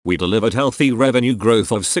We delivered healthy revenue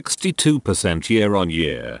growth of 62% year on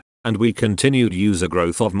year, and we continued user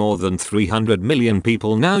growth of more than 300 million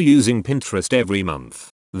people now using Pinterest every month.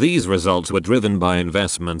 These results were driven by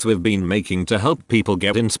investments we've been making to help people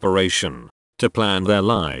get inspiration, to plan their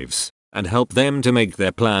lives, and help them to make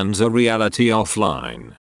their plans a reality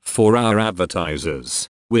offline. For our advertisers,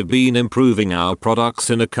 we've been improving our products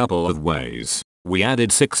in a couple of ways. We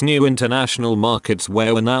added 6 new international markets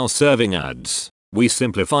where we're now serving ads. We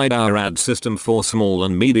simplified our ad system for small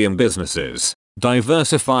and medium businesses,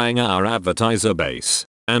 diversifying our advertiser base,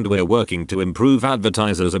 and we're working to improve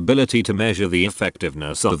advertisers' ability to measure the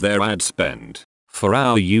effectiveness of their ad spend. For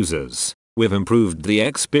our users, we've improved the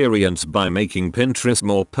experience by making Pinterest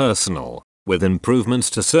more personal, with improvements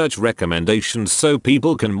to search recommendations so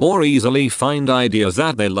people can more easily find ideas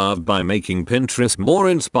that they love, by making Pinterest more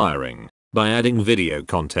inspiring, by adding video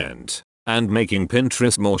content, and making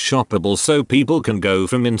Pinterest more shoppable so people can go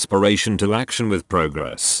from inspiration to action with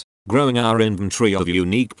progress, growing our inventory of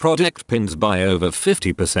unique product pins by over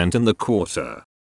 50% in the quarter.